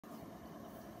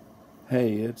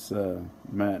Hey, it's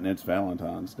Matt, and it's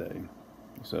Valentine's Day.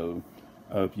 So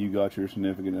I hope you got your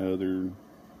significant other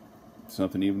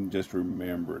something. Even just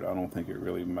remember it. I don't think it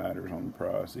really matters on the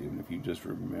price. Even if you just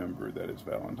remember that it's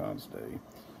Valentine's Day,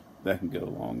 that can go a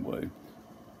long way.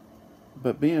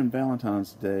 But being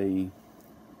Valentine's Day,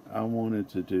 I wanted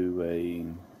to do a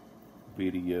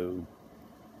video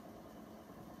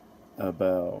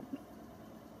about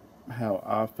how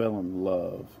I fell in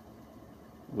love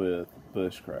with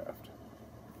bushcraft.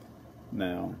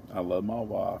 Now, I love my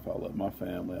wife, I love my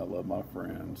family, I love my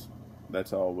friends.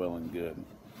 That's all well and good.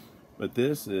 But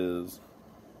this is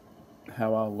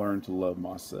how I learned to love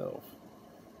myself.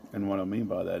 And what I mean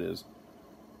by that is,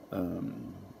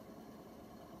 um,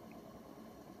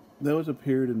 there was a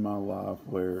period in my life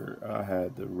where I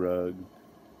had the rug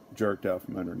jerked out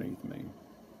from underneath me.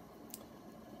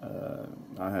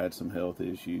 I had some health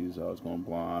issues. I was going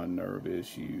blind, nerve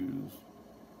issues,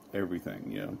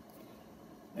 everything.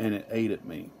 And it ate at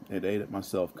me. It ate at my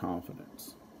self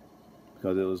confidence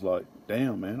because it was like,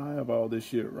 damn, man, I have all this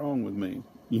shit wrong with me,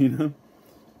 you know.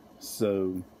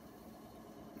 So,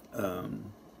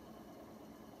 um,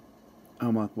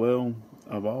 I'm like, well,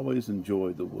 I've always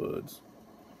enjoyed the woods.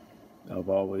 I've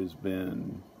always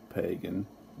been pagan.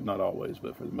 Not always,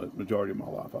 but for the majority of my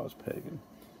life, I was pagan.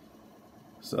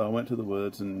 So I went to the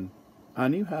woods and I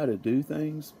knew how to do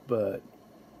things, but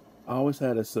I always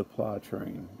had a supply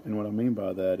train. And what I mean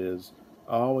by that is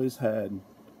I always had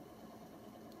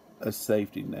a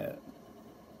safety net.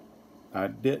 I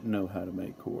didn't know how to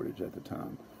make cordage at the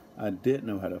time. I didn't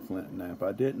know how to flint and knapp.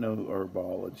 I didn't know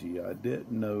herbology. I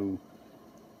didn't know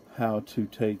how to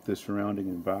take the surrounding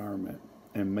environment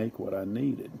and make what I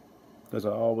needed because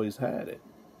I always had it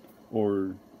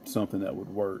or something that would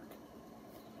work.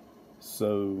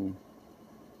 So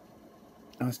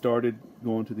I started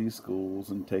going to these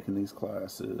schools and taking these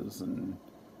classes and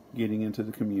getting into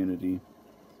the community,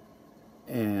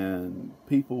 and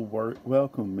people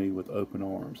welcomed me with open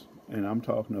arms. And I'm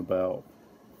talking about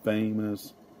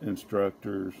famous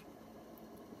instructors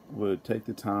would take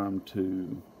the time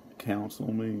to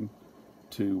counsel me,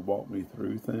 to walk me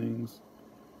through things,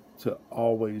 to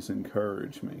always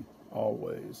encourage me,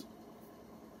 always.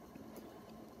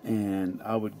 And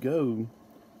I would go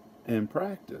and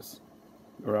practice,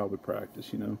 or I would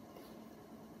practice.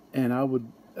 And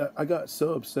I got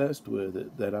so obsessed with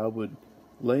it that I would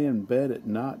lay in bed at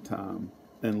night time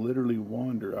and literally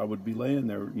wonder. I would be laying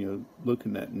there,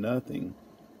 looking at nothing,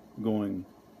 going,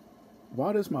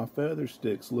 why does my feather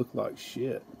sticks look like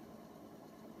shit?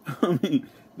 I mean,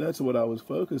 that's what I was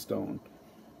focused on.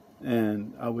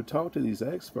 And I would talk to these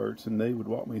experts and they would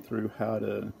walk me through how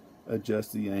to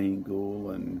adjust the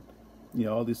angle and,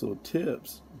 all these little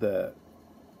tips that,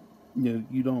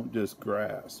 you don't just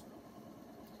grasp.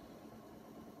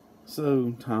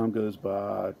 So time goes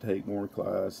by, I take more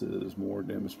classes, more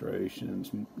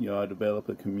demonstrations, I develop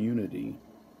a community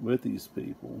with these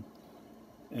people.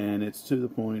 And it's to the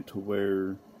point to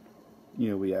where,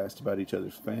 we asked about each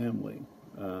other's family,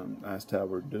 asked how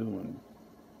we're doing,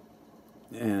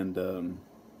 and, go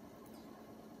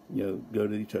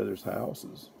to each other's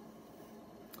houses.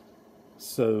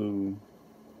 So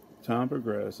time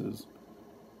progresses,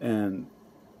 and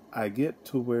I get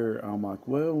to where I'm like,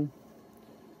 well,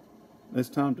 it's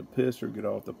time to piss or get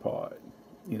off the pot.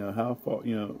 How far,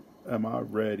 am I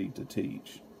ready to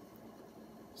teach?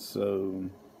 So,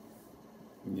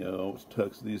 I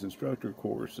took these instructor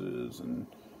courses and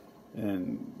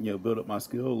build up my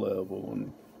skill level.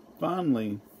 And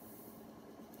finally,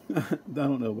 I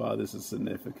don't know why this is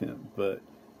significant, but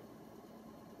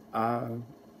I,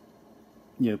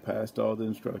 passed all the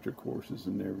instructor courses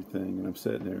and everything. And I'm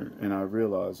sitting there and I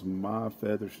realize my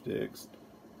feather sticks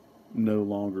no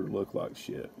longer look like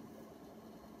shit.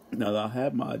 Now, I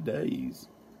have my days,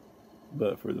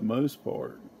 but for the most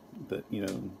part, that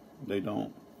they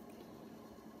don't.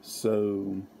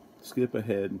 So, skip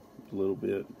ahead a little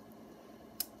bit,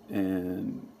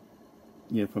 and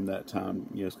from that time,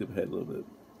 skip ahead a little bit,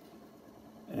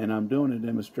 and I'm doing a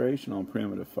demonstration on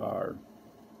primitive fire,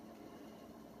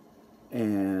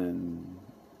 and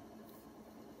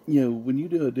when you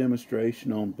do a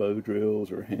demonstration on bow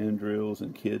drills or hand drills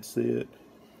and kids see it,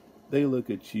 they look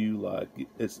at you like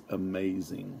it's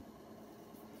amazing.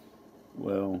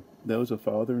 Well, there was a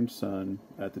father and son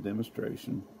at the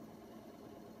demonstration,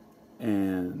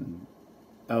 and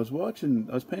I was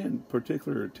paying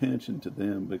particular attention to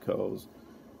them because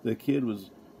the kid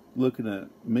was looking at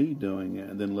me doing it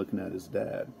and then looking at his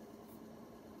dad.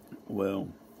 Well,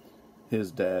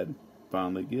 his dad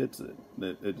finally gets it.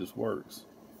 It just works.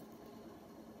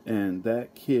 And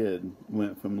that kid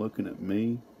went from looking at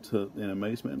me in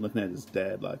amazement and looking at his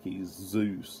dad like he's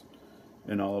Zeus.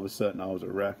 And all of a sudden, I was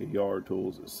a rack of yard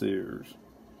tools at Sears.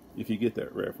 If you get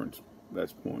that reference,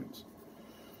 that's points.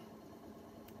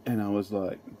 And I was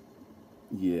like,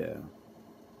 yeah,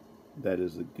 that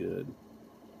is a good.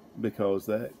 Because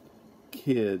that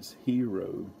kid's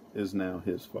hero is now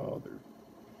his father.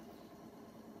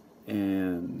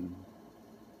 And,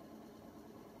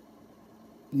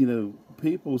 you know,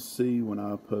 people see when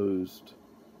I post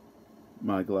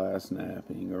my glass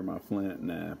napping or my flint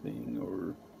napping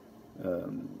or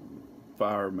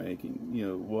fire making, you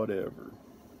know, whatever.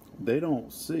 They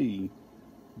don't see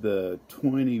the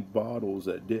 20 bottles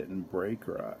that didn't break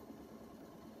right.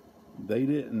 They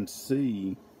didn't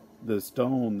see the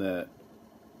stone that,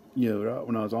 you know, right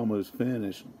when I was almost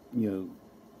finished, you know,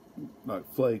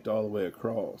 like flaked all the way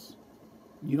across.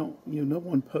 No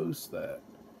one posts that.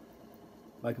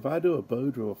 Like if I do a bow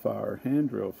drill fire, hand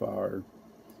drill fire,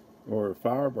 or a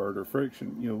Firebird or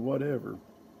friction, you know, whatever,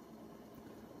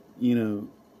 you know,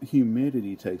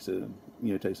 humidity takes a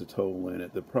toll in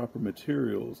it. The proper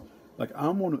materials, like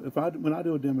when I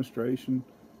do a demonstration,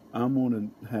 I'm gonna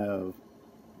have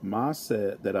my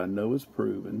set that I know is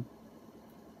proven.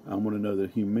 I'm gonna know the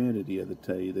humidity of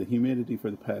the humidity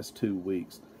for the past 2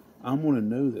 weeks. I'm gonna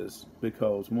know this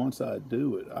because once I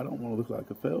do it, I don't want to look like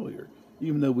a failure.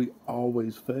 Even though we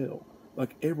always fail,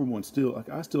 like everyone still, like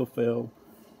I still fail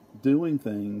doing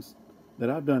things that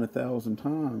I've done 1,000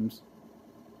 times.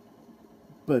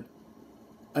 But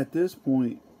at this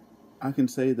point, I can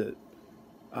say that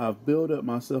I've built up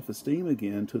my self-esteem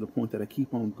again to the point that I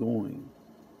keep on going.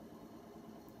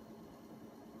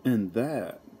 And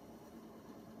that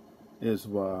is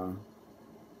why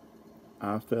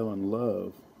I fell in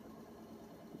love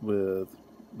with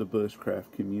the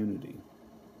Bushcraft community.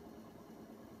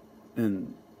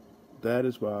 And that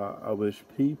is why I wish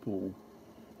people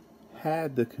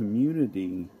had the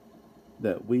community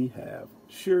that we have.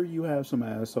 Sure, you have some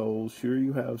assholes. Sure,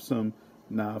 you have some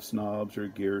knife snobs or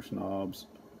gear snobs.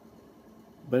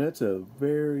 But it's a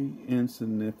very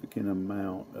insignificant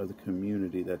amount of the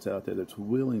community that's out there that's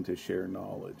willing to share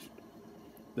knowledge,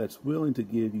 that's willing to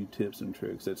give you tips and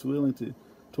tricks, that's willing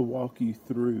to walk you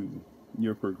through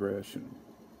your progression.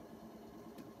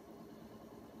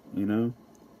 You know?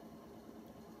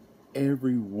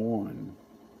 Everyone,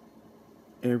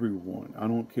 I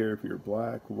don't care if you're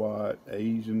black, white,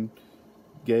 Asian,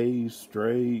 gay,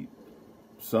 straight,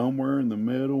 somewhere in the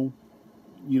middle,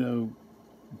 you know,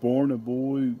 born a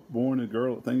boy, born a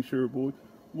girl that thinks you're a boy,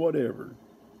 whatever.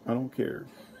 I don't care.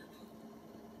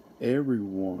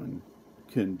 Everyone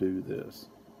can do this.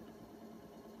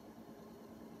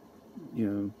 You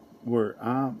know, where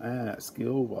I'm at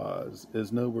skill-wise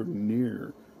is nowhere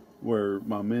near where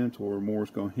my mentor,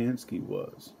 Morris Gohansky,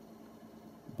 was.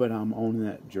 But I'm on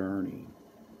that journey.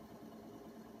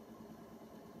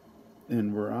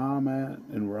 And where I'm at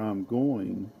and where I'm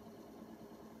going,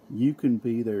 you can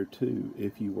be there too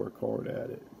if you work hard at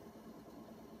it.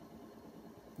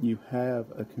 You have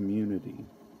a community.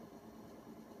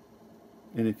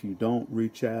 And if you don't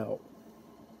reach out,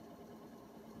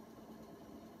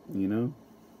 you know?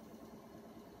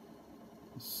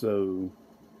 So,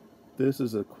 this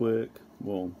is a quick,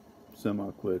 well,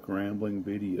 semi-quick rambling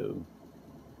video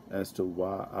as to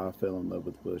why I fell in love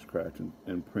with bushcraft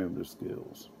and primitive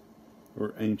skills,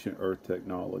 or ancient earth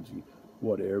technology,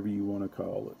 whatever you want to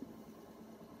call it,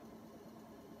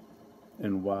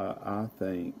 and why I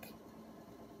think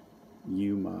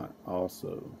you might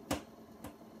also.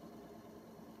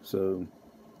 So,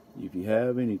 if you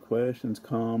have any questions,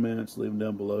 comments, leave them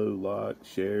down below, like,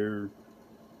 share,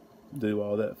 do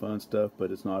all that fun stuff,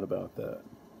 but it's not about that.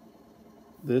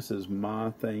 This is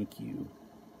my thank you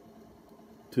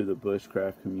to the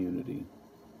bushcraft community.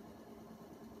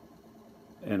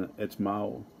 And it's my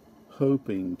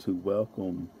hoping to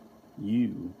welcome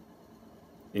you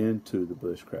into the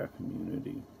bushcraft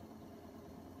community.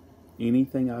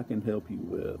 Anything I can help you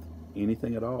with,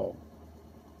 anything at all,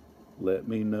 let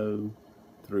me know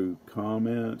through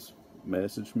comments,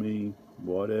 message me,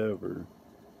 whatever,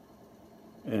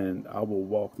 and I will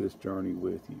walk this journey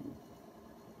with you.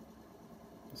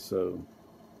 So,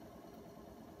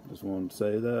 just wanted to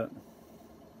say that.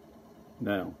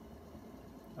 Now,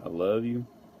 I love you.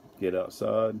 Get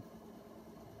outside.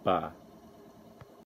 Bye.